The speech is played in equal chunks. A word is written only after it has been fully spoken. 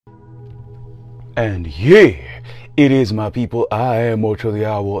And yeah, it is, my people. I am Ocho the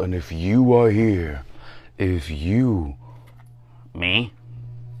Owl, and if you are here, Me?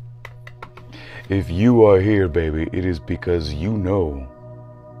 if you are here, baby, it is because you know.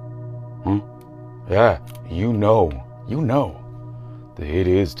 Yeah, you know that it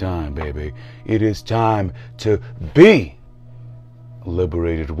is time, baby. It is time to be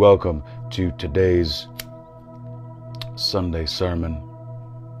liberated. Welcome to today's Sunday sermon.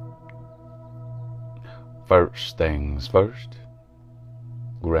 First things first,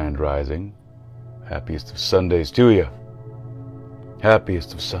 Grand Rising. Happiest of Sundays to you.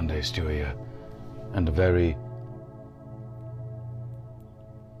 Happiest of Sundays to you. And a very,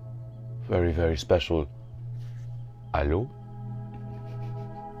 very, very special hello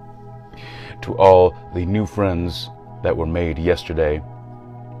to all the new friends that were made yesterday.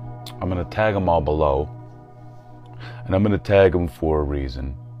 I'm going to tag them all below. And I'm going to tag them for a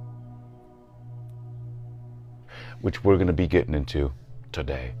reason, which we're going to be getting into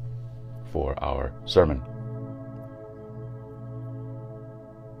today for our sermon.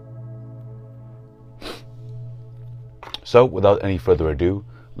 So, without any further ado,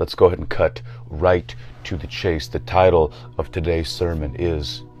 let's go ahead and cut right to the chase. The title of today's sermon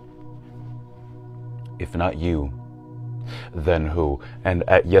is, If Not You, Then Who? And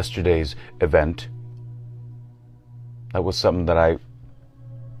at yesterday's event, that was something that I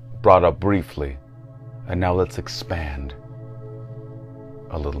brought up briefly. And now let's expand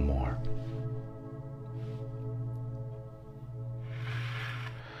a little more.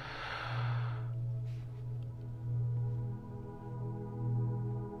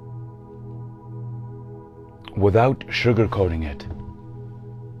 Without sugarcoating it,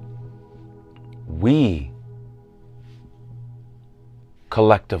 we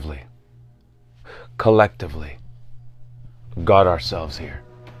collectively got ourselves here.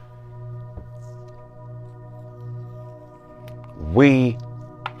 We,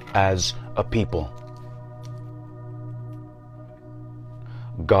 as a people,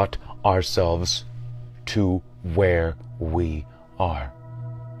 got ourselves to where we are.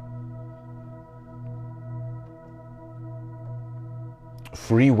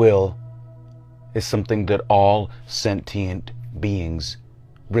 Free will is something that all sentient beings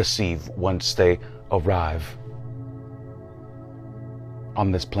receive once they arrive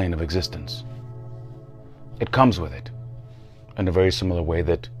on this plane of existence. It comes with it, in a very similar way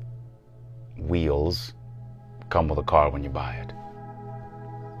that wheels come with a car when you buy it.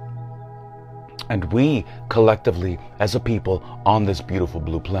 And we collectively, as a people on this beautiful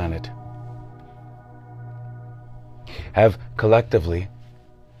blue planet, have collectively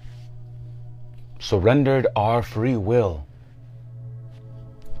surrendered our free will.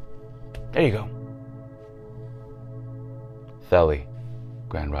 There you go. Theli,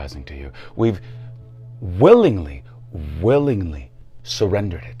 Grand Rising to you. We've willingly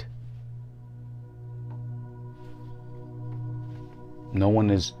surrendered it. No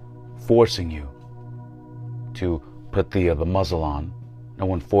one is forcing you to put the muzzle on. No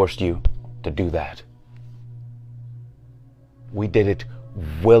one forced you to do that. We did it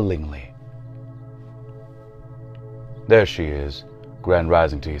willingly. There she is. Grand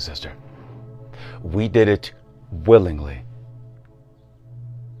Rising to you, sister. We did it willingly.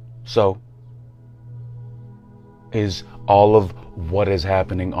 So, is all of what is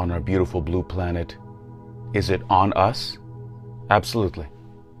happening on our beautiful blue planet, is it on us? Absolutely.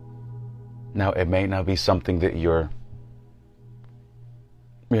 Now, it may not be something that you're,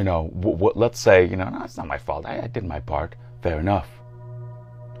 let's say, no, it's not my fault. I did my part. Fair enough.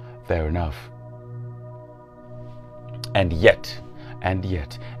 And yet,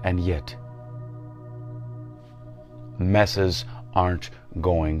 messes aren't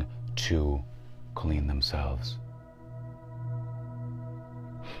going to clean themselves.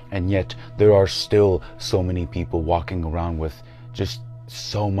 And yet, there are still so many people walking around with just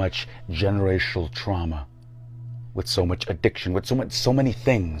so much generational trauma, with so much addiction, with so many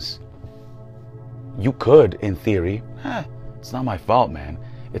things. You could, in theory, it's not my fault, man.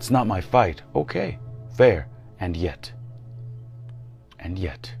 It's not my fight. Okay, fair. And yet,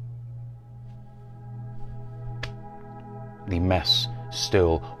 the mess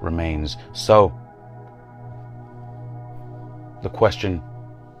still remains. So, the question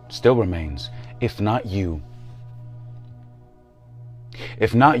still remains, if not you,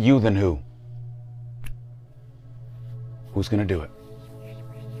 then who? Who's going to do it?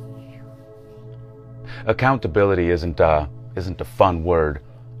 Accountability isn't a fun word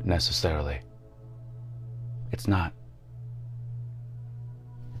necessarily. It's not.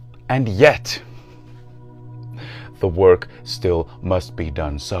 And yet, the work still must be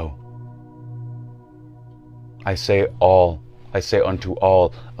done. So, I say unto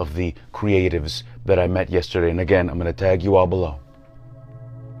all of the creatives that I met yesterday, and again, I'm going to tag you all below.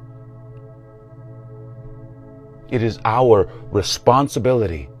 It is our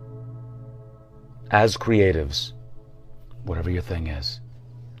responsibility as creatives, whatever your thing is.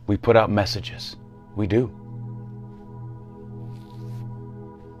 We put out messages. We do.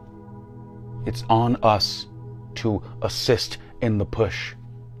 It's on us to assist in the push.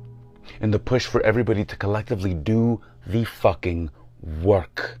 In the push for everybody to collectively do the fucking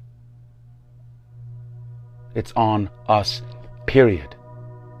work. It's on us, period.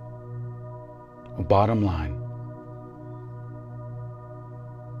 Bottom line.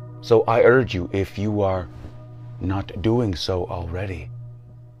 So I urge you, if you are not doing so already,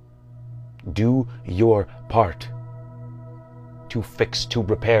 do your part to fix, to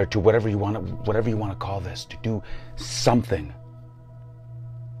repair, to whatever you want to call this, to do something.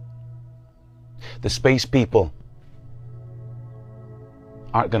 The space people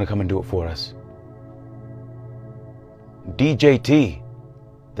aren't going to come and do it for us. DJT,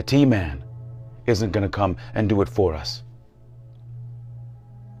 the T-Man, isn't going to come and do it for us.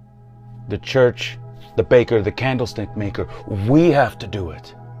 The church, the baker, the candlestick maker, we have to do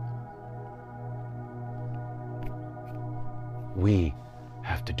it. We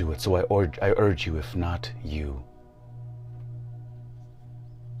have to do it. So I urge you, if not you,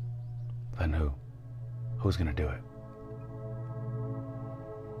 then who? Who's going to do it?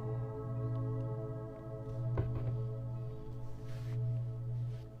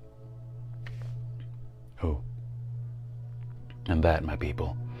 Who? And that, my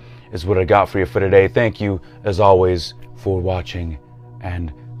people, is what I got for you for today. Thank you, as always, for watching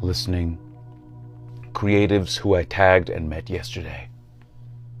and listening. Creatives who I tagged and met yesterday.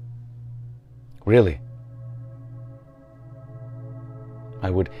 Really. I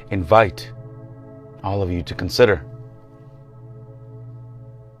would invite all of you to consider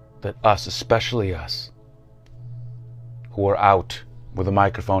that us, especially us, who are out with a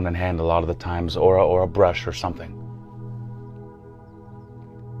microphone in hand a lot of the times, or a brush or something,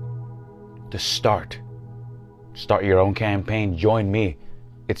 to start your own campaign. Join me.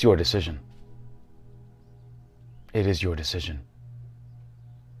 It's your decision. It is your decision.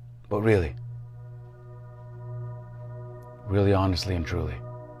 But really, honestly and truly,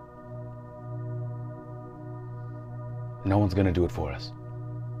 no one's going to do it for us.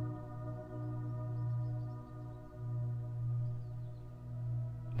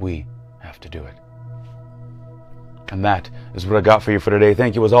 We have to do it. And that is what I got for you for today.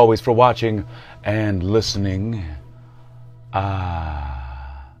 Thank you as always for watching and listening.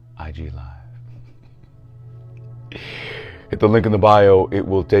 IG Live. Hit the link in the bio. It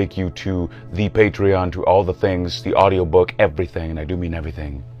will take you to the Patreon, to all the things, the audiobook, everything. And I do mean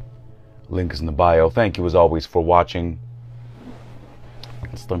everything. Link is in the bio. Thank you as always for watching. I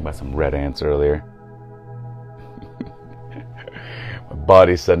got stung by some red ants earlier. My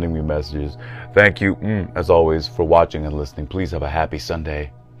body's sending me messages. Thank you, as always, for watching and listening. Please have a happy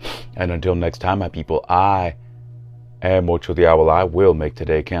Sunday. And until next time, my people, I am Ocho the Owl. I will make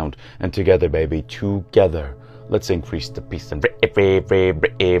today count. And together, baby, together, let's increase the peace. And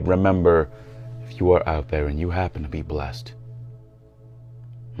remember, if you are out there and you happen to be blessed,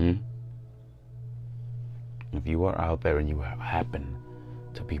 if you are out there and you happen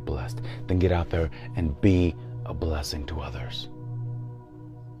to be blessed, then get out there and be a blessing to others.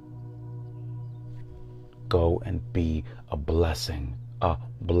 Go and be a blessing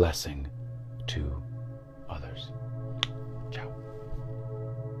to